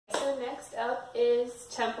next up is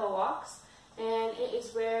tempo walks, and it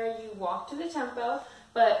is where you walk to the tempo,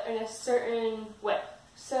 but in a certain way.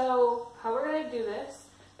 So how we're going to do this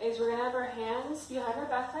is we're going to have our hands behind our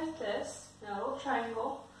back like this, a little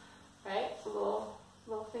triangle, right? A little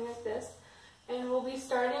thing like this. And we'll be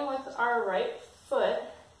starting with our right foot.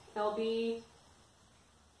 It'll be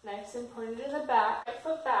nice and pointed to the back, right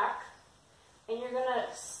foot back, and you're going to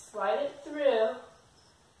slide it through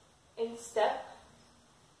in step,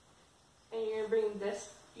 and you're going to bring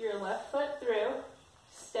your left foot through,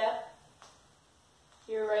 step,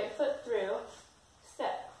 your right foot through,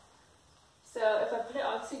 step. So if I put it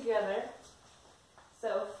all together,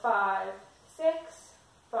 so 5, 6,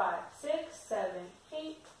 5, 6, 7,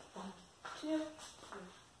 8, 1, 2, 3,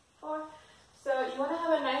 4. So you want to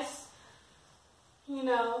have a nice, you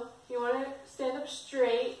want to stand up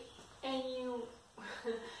straight, and you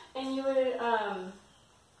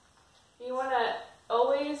want to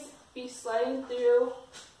always be sliding through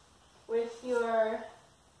with your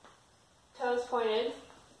toes pointed.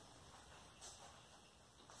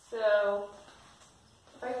 So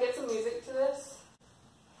if I can get some music to this,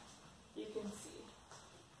 you can see.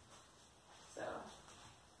 So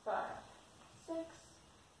 5, 6,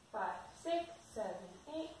 5, 6, 7,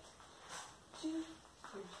 8, 2,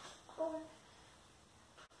 3, 4.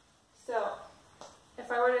 So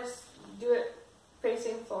if I were to do it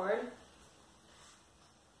facing forward,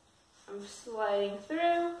 I'm sliding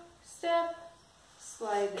through, step,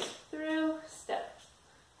 sliding through, step.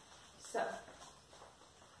 So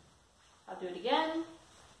I'll do it again.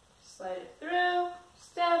 Slide it through,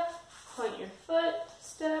 step, point your foot,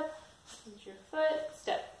 step, point your foot,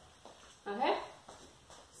 step. Okay?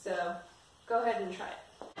 So go ahead and try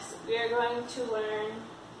it. So we are going to learn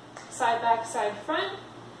side back, side front.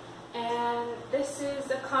 And this is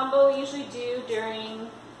a combo we usually do during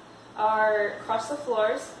our cross the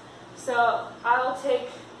floors. So I'll take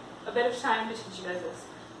a bit of time to teach you guys this.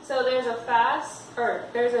 So there's a fast,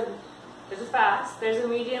 there's a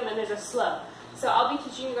medium, and there's a slow. So I'll be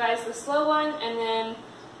teaching you guys the slow one, and then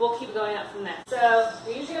we'll keep going up from there. So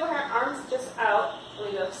we usually go with our arms just out, and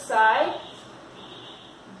we go side,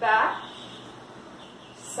 back,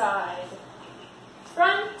 side,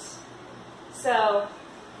 front. So,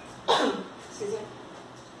 excuse me,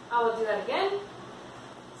 I will do that again.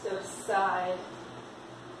 So side,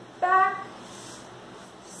 back,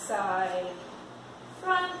 side,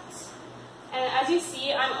 front. And as you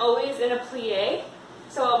see, I'm always in a plie.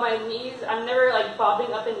 So my knees, I'm never like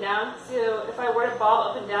bobbing up and down. So if I were to bob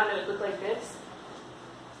up and down, it would look like this.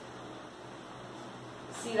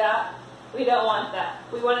 See that? We don't want that.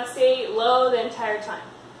 We want to stay low the entire time.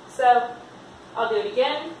 So I'll do it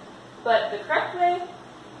again, but the correct way.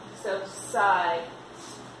 So side,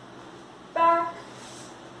 back,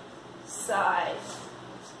 side,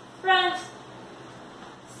 front.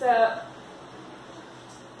 So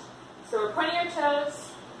we're pointing our toes.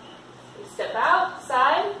 We step out,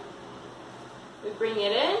 side. We bring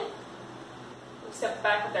it in. We step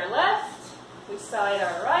back with our left. We slide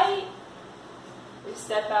our right. We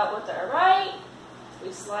step out with our right.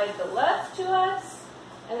 We slide the left to us.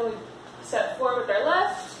 And then we step forward with our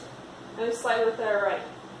left. And we slide with our right.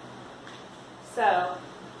 So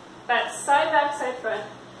that's side, back, side, front.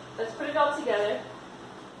 Let's put it all together.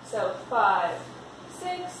 So 5,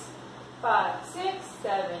 6, 5, 6,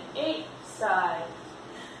 7, 8, side,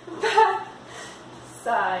 back,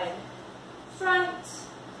 side, front.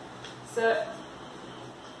 So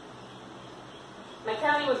my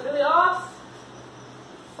counting was really off.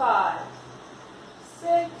 5,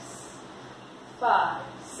 6, 5,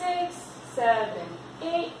 6, 7,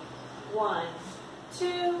 8, 1,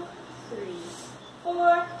 2, 3,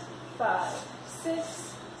 4, 5,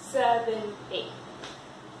 6, 7, 8.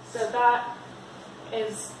 So that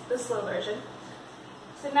is the slow version.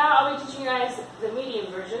 So now I'll be teaching you guys the medium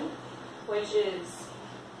version, which is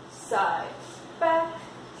side, back,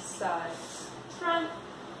 side, front,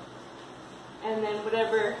 and then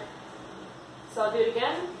whatever. So I'll do it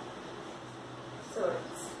again. So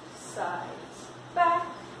it's side, back,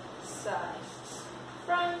 side,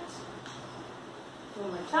 front.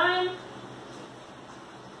 One more time.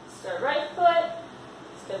 So our right foot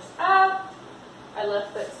steps out, our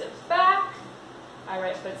left foot steps back, our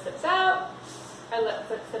right foot steps out, our left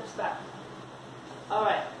foot steps back.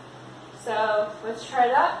 Alright, so let's try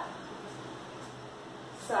that.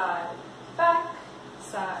 Side, back,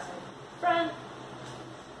 side, front.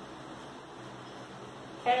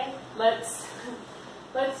 Okay,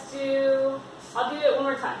 I'll do it one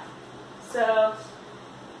more time. So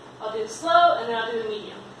I'll do the slow and then I'll do the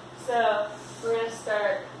medium. So we're going to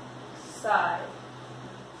start side,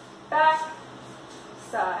 back,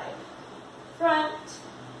 side, front,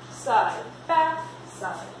 side, back,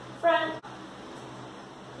 side, front.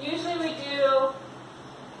 Usually we do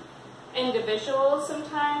individuals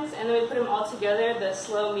sometimes, and then we put them all together, the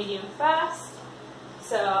slow, medium, fast.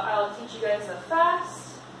 So I'll teach you guys the fast.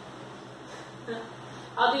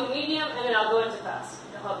 I'll do medium, and then I'll go into fast.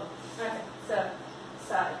 You'll help me. Okay, so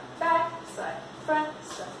side, back, front,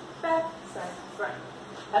 side, back, side, front.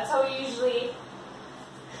 That's how we usually...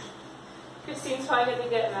 Christine's probably going to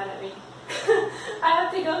get mad at me. I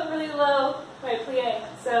have to go really low, my plie.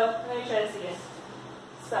 So let me try this again.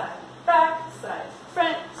 Side, back, side,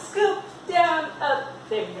 front, scoop, down, up.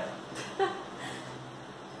 There we go.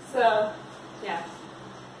 So, yeah.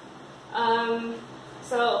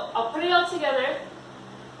 So I'll put it all together.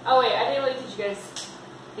 Oh wait, I didn't really teach you guys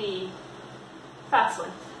the fast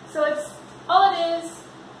one. So it's, all it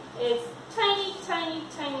is tiny, tiny,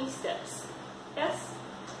 tiny steps. Yes?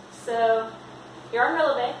 So, your arm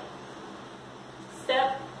releve,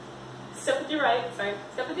 step with your right,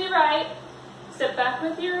 step with your right, step back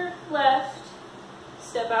with your left,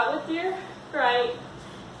 step out with your right,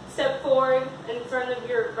 step forward in front of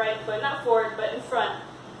your right foot, not forward, but in front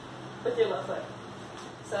with your left foot.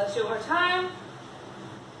 So let's do it one more time.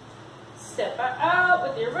 Step out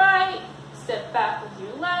with your right, step back with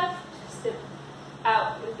your left, step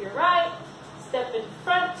out with your right, step in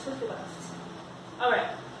front with your left.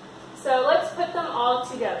 Alright, so let's put them all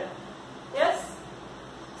together. Yes?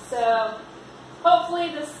 So hopefully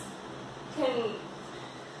this can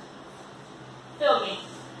feel me.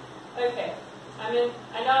 Okay, I know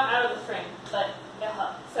I'm out of the frame, but it'll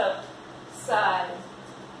help. So side,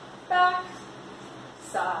 back,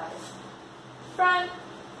 side, front,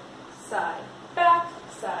 side, back,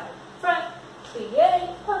 side, front,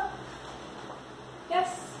 plie, up.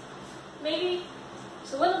 Yes? Maybe?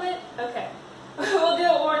 Just a little bit? Okay. We'll do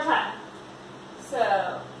it one more time.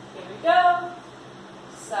 So, here we go.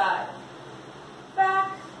 Side,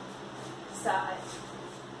 back, side,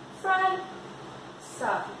 front,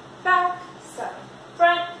 side, back, side,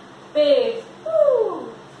 front, big.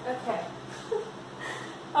 Woo! Okay.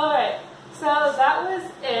 Alright, so that was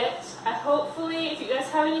it. Hopefully, if you guys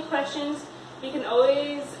have any questions, you can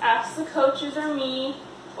always ask the coaches or me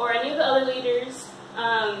or any of the other leaders.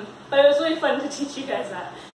 But it was really fun to teach you guys that.